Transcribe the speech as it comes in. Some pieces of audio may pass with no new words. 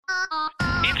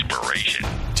Inspiration.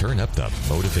 Turn up the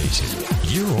motivation.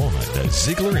 You're on the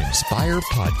Ziglar Inspire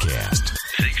Podcast.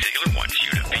 Zig Ziglar wants you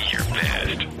to be your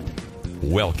best.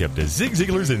 Welcome to Zig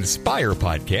Ziglar's Inspire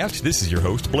Podcast. This is your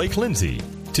host, Blake Lindsay.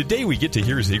 Today we get to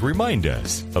hear Zig remind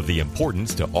us of the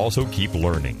importance to also keep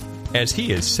learning. As he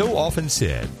has so often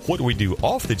said, what we do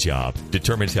off the job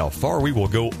determines how far we will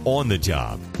go on the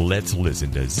job. Let's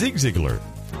listen to Zig Ziglar.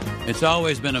 It's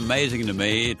always been amazing to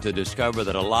me to discover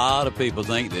that a lot of people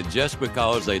think that just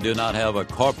because they do not have a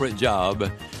corporate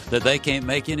job, that they can't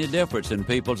make any difference in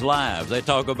people's lives. They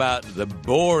talk about the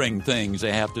boring things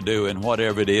they have to do in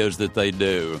whatever it is that they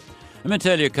do. Let me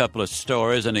tell you a couple of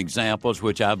stories and examples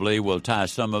which I believe will tie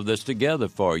some of this together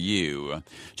for you.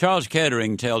 Charles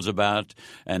Kettering tells about,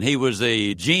 and he was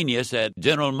the genius at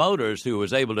General Motors who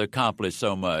was able to accomplish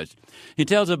so much. He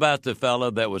tells about the fellow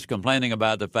that was complaining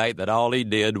about the fact that all he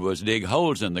did was dig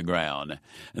holes in the ground.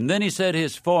 And then he said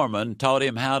his foreman taught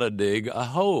him how to dig a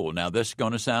hole. Now, this is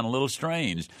going to sound a little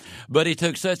strange, but he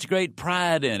took such great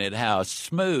pride in it, how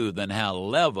smooth and how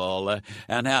level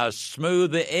and how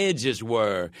smooth the edges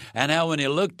were, and how when he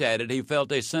looked at it, he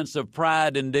felt a sense of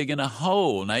pride in digging a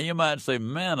hole. Now, you might say,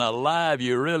 man alive,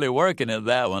 you're really working at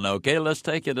that one. Okay, let's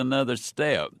take it another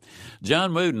step.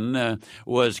 John Wooden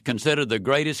was considered the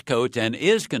greatest coach and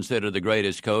is considered the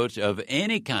greatest coach of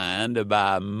any kind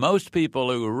by most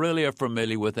people who really are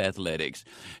familiar with athletics.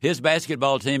 His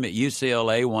basketball team at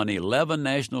UCLA won 11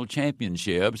 national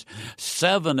championships,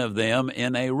 7 of them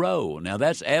in a row. Now,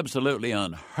 that's absolutely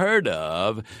unheard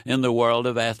of in the world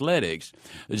of athletics.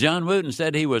 John Wooden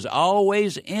said he was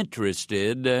always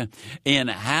interested in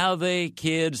how the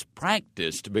kids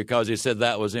practiced because he said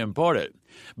that was important.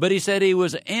 But he said he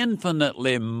was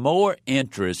infinitely more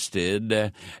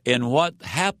interested in what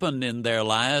happened in their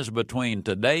lives between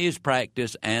today's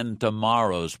practice and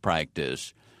tomorrow's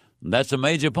practice. That's a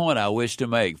major point I wish to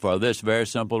make for this very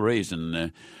simple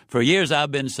reason. For years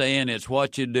I've been saying it's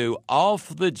what you do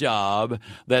off the job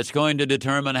that's going to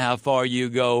determine how far you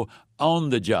go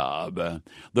on the job.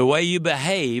 The way you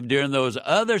behave during those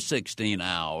other 16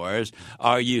 hours,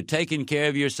 are you taking care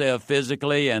of yourself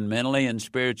physically and mentally and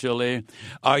spiritually?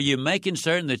 Are you making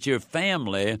certain that your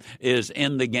family is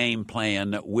in the game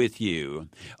plan with you?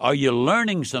 Are you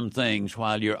learning some things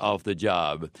while you're off the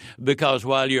job? Because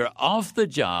while you're off the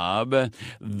job,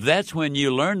 that's when you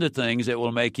learn the things that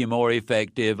will make you more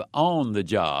effective on the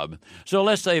job. So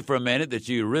let's say for a minute that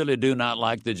you really do not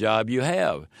like the job you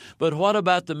have. But what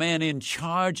about the man in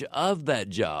charge of that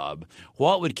job?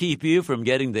 What would keep you from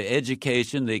getting the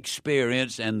education, the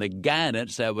experience, and the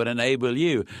guidance that would enable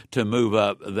you to move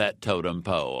up that totem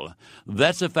pole?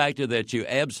 That's a factor that you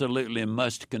absolutely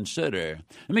must consider.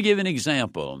 Let me give you an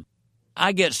example.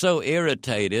 I get so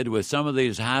irritated with some of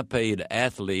these high-paid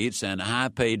athletes and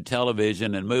high-paid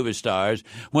television and movie stars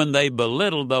when they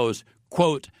belittle those,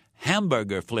 quote,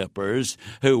 hamburger flippers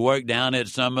who work down at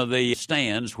some of the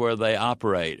stands where they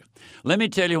operate. Let me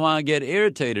tell you why I get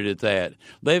irritated at that.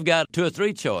 They've got 2 or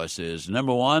 3 choices.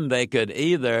 Number one, they could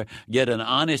either get an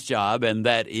honest job, and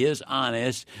that is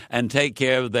honest, and take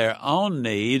care of their own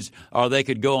needs, or they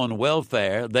could go on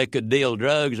welfare, they could deal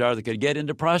drugs, or they could get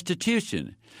into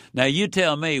prostitution. Now, you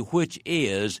tell me which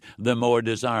is the more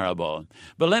desirable.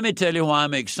 But let me tell you why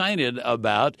I'm excited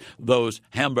about those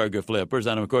hamburger flippers.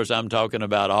 And, of course, I'm talking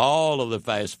about all of the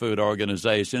fast food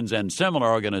organizations and similar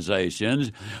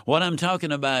organizations. What I'm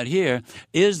talking about here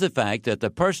is the fact that the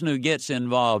person who gets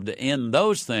involved in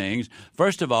those things,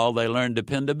 first of all, they learn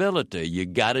dependability. You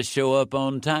got to show up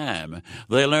on time.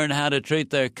 They learn how to treat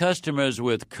their customers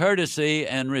with courtesy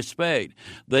and respect.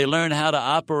 They learn how to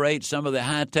operate some of the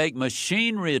high-tech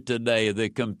machinery today, the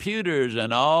computers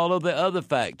and all of the other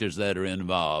factors that are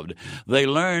involved. They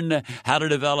learn how to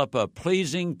develop a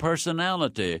pleasing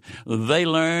personality. They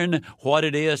learn what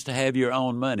it is to have your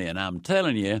own money. And I'm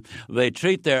telling you, they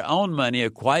treat their own money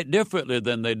quite differently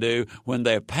than they do when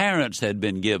their parents had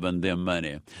been given them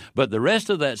money. But the rest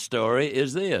of that story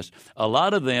is this. A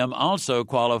lot of them also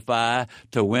qualify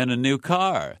to win a new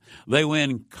car. They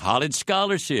win college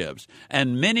scholarships,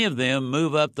 and many of them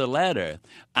move up the ladder.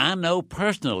 I know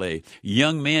personally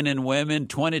young men and women,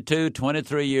 22,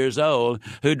 23 years old,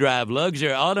 who drive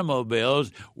luxury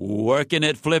automobiles working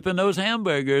at flipping those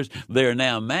hamburgers. They're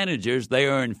now managers. They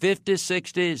earn $50,000,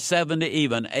 $60,000, $70,000,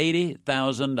 even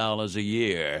 $80,000 a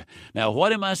year. Now,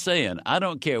 what am I saying? I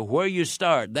don't care where you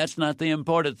start. That's not the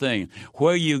important thing.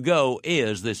 Where you go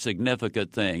is the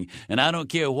significant thing. And I don't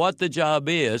care what the job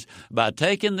is. By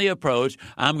taking the approach,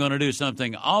 I'm going to do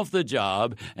something off the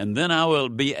job, and then I will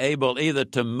be able either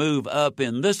to move up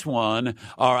in this one,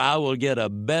 or I will get a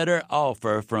better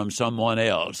offer from someone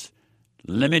else.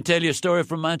 Let me tell you a story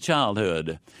from my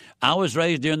childhood. I was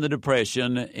raised during the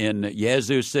Depression in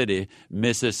Yazoo City,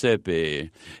 Mississippi.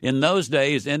 In those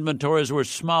days, inventories were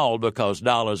small because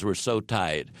dollars were so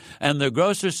tight. And the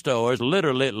grocery stores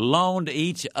literally loaned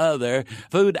each other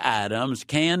food items,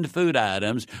 canned food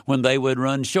items, when they would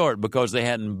run short because they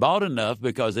hadn't bought enough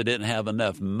because they didn't have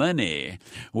enough money.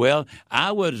 Well,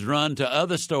 I would run to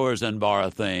other stores and borrow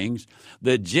things.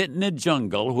 The Jitney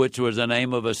Jungle, which was the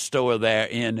name of a store there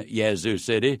in Yazoo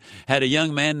City, had a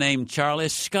young man named Charlie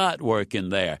Scott working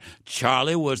there.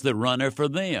 Charlie was the runner for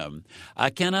them. I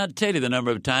cannot tell you the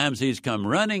number of times he's come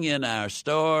running in our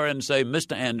store and say,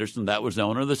 Mr. Anderson, that was the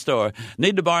owner of the store,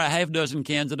 need to borrow a half dozen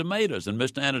cans of tomatoes. And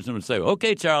Mr. Anderson would say,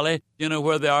 okay, Charlie, you know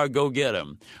where they are, go get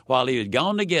them. While he had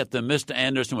gone to get them, Mr.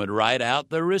 Anderson would write out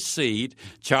the receipt.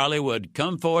 Charlie would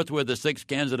come forth with the 6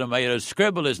 cans of tomatoes,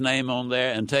 scribble his name on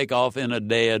there, and take off in a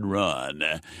dead run.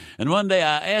 And one day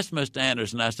I asked Mr.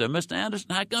 Anderson, I said, Mr. Anderson,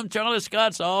 how come Charlie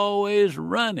Scott's always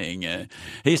running?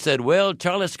 He said, well,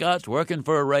 Charlie Scott's working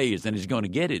for a raise, and he's going to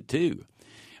get it, too.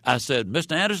 I said,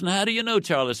 Mr. Anderson, how do you know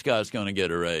Charlie Scott's going to get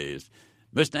a raise?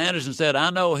 Mr. Anderson said, I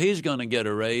know he's going to get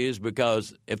a raise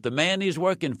because if the man he's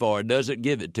working for doesn't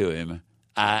give it to him,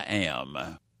 I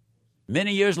am.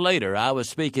 Many years later, I was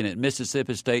speaking at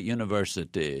Mississippi State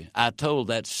University. I told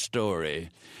that story.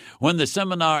 When the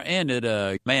seminar ended,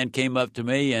 a man came up to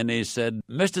me and he said,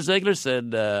 Mr. Ziglar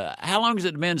said, how long has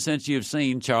it been since you've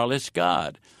seen Charlie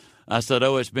Scott? I said,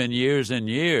 oh, it's been years and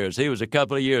years. He was a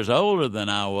couple of years older than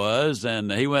I was,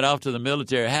 and he went off to the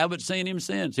military. Haven't seen him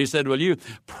since. He said, well, you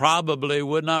probably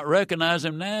would not recognize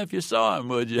him now if you saw him,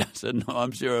 would you? I said, no,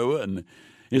 I'm sure I wouldn't.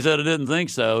 He said, I didn't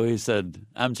think so. He said,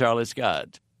 I'm Charlie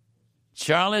Scott.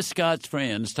 Charlie Scott's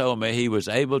friends told me he was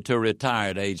able to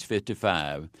retire at age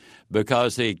 55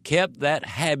 because he kept that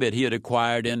habit he had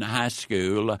acquired in high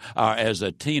school or as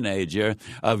a teenager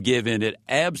of giving it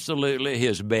absolutely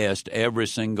his best every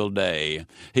single day.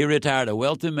 He retired a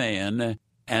wealthy man,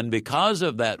 and because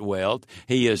of that wealth,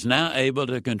 he is now able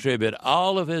to contribute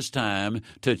all of his time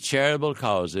to charitable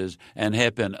causes and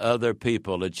helping other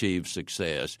people achieve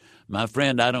success. My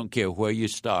friend, I don't care where you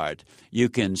start. You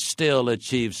can still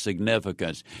achieve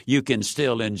significance. You can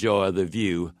still enjoy the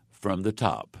view from the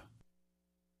top.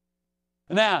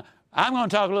 Now, I'm going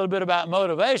to talk a little bit about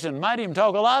motivation. Might even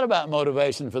talk a lot about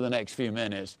motivation for the next few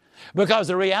minutes. Because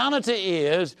the reality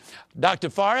is, Dr.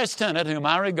 Forrest Tennant, whom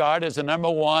I regard as the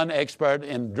 #1 expert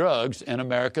in drugs in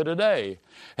America today,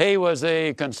 he was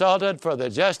a consultant for the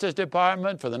Justice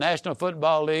Department, for the National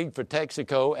Football League, for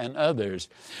Texaco, and others.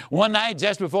 One night,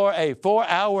 just before a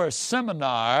 4-hour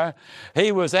seminar,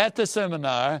 he was at the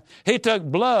seminar. He took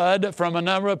blood from a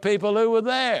number of people who were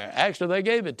there. Actually, they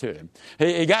gave it to him.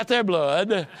 He got their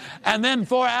blood, and then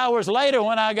 4 hours later,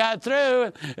 when I got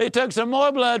through, he took some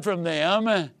more blood from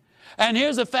them. And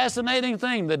here's a fascinating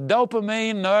thing. The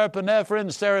dopamine, norepinephrine,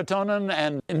 serotonin,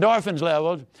 and endorphins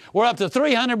levels were up to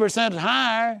 300%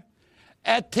 higher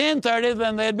at 10:30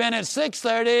 than they had been at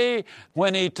 6:30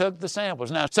 when he took the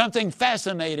samples. Now, something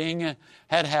fascinating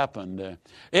had happened.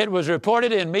 It was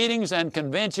reported in Meetings and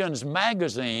Conventions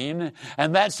magazine,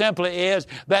 and that simply is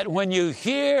that when you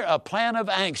hear a plan of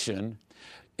action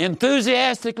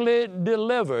enthusiastically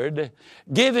delivered,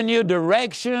 giving you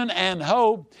direction and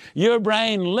hope, your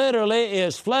brain literally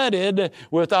is flooded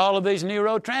with all of these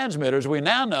neurotransmitters. We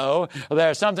now know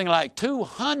there are something like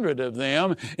 200 of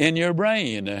them in your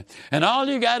brain. And all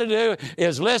you got to do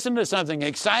is listen to something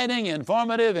exciting,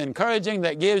 informative, encouraging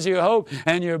that gives you hope,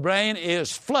 and your brain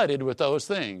is flooded with those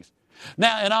things.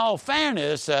 Now, in all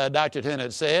fairness, Dr.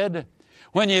 Tennant said,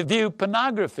 when you view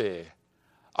pornography,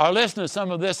 or listen to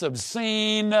some of this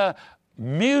obscene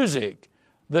music,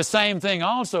 the same thing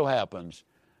also happens.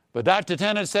 But Dr.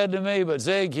 Tennant said to me, but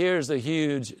Zig, here's the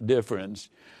huge difference.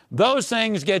 Those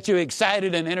things get you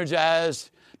excited and energized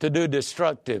to do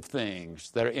destructive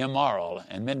things that are immoral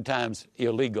and many times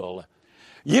illegal.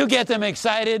 You get them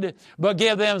excited, but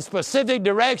give them specific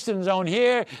directions on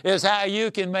here is how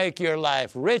you can make your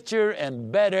life richer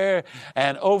and better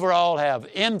and overall have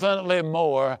infinitely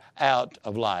more out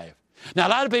of life. Now, a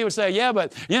lot of people say, yeah,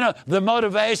 but, the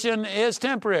motivation is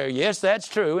temporary. Yes, that's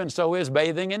true, and so is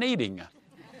bathing and eating.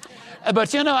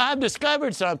 But, I've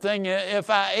discovered something. If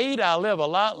I eat, I'll live a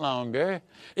lot longer.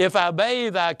 If I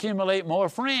bathe, I accumulate more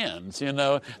friends.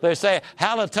 They say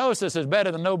halitosis is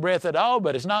better than no breath at all,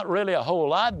 but it's not really a whole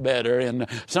lot better in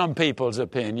some people's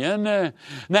opinion.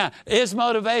 Now, is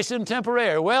motivation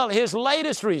temporary? Well, his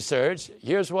latest research,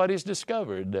 here's what he's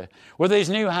discovered. With these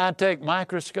new high-tech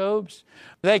microscopes,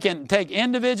 they can take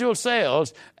individual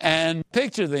cells and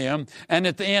picture them, and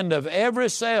at the end of every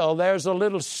cell, there's a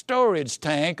little storage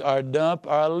tank or dump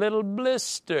or a little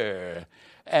blister.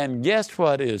 And guess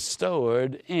what is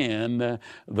stored in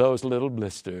those little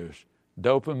blisters?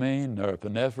 Dopamine,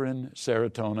 norepinephrine,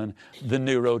 serotonin, the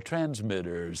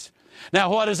neurotransmitters.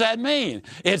 Now, what does that mean?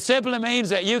 It simply means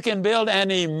that you can build an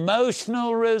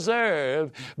emotional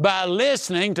reserve by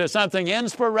listening to something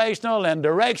inspirational and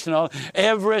directional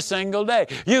every single day.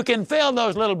 You can fill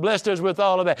those little blisters with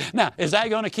all of that. Now, is that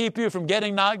going to keep you from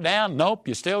getting knocked down? Nope,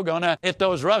 you're still going to hit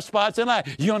those rough spots in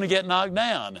life. You're going to get knocked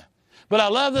down. But I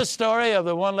love the story of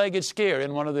the one-legged skier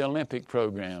in one of the Olympic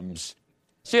programs.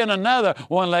 She and another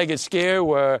one-legged skier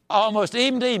were almost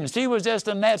even to even. She was just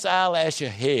a gnat's eyelash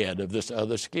ahead of this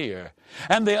other skier.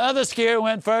 And the other skier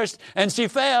went first, and she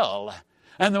fell.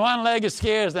 And the one-legged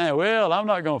skier is saying, well, I'm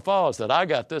not going to fall. Said, I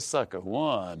got this sucker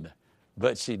won.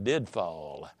 But she did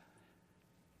fall.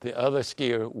 The other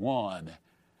skier won.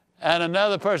 And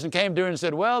another person came to her and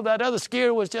said, well, that other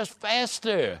skier was just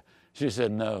faster. She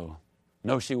said, no,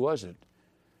 she wasn't.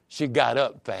 She got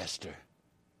up faster.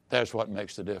 That's what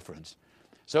makes the difference.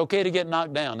 It's okay to get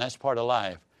knocked down. That's part of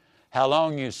life. How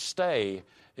long you stay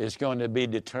is going to be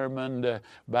determined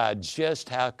by just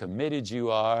how committed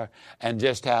you are and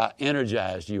just how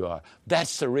energized you are.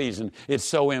 That's the reason it's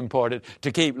so important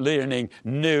to keep learning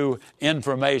new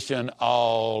information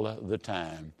all the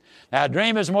time. Now, a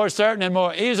dream is more certain and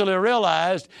more easily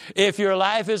realized if your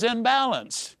life is in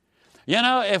balance. You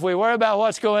know, if we worry about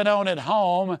what's going on at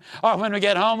home, or when we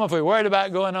get home, if we're worried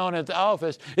about going on at the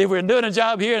office, if we're doing a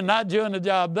job here and not doing a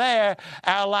job there,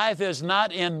 our life is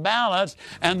not in balance.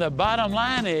 And the bottom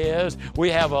line is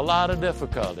we have a lot of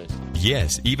difficulties.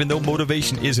 Yes, even though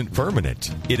motivation isn't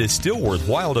permanent, it is still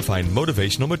worthwhile to find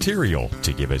motivational material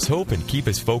to give us hope and keep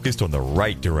us focused on the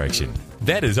right direction.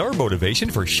 That is our motivation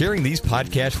for sharing these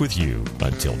podcasts with you.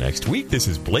 Until next week, this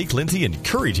is Blake Lindsay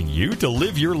encouraging you to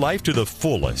live your life to the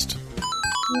fullest.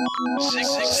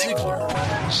 Ziglar.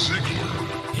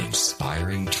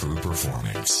 Inspiring true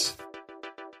performance.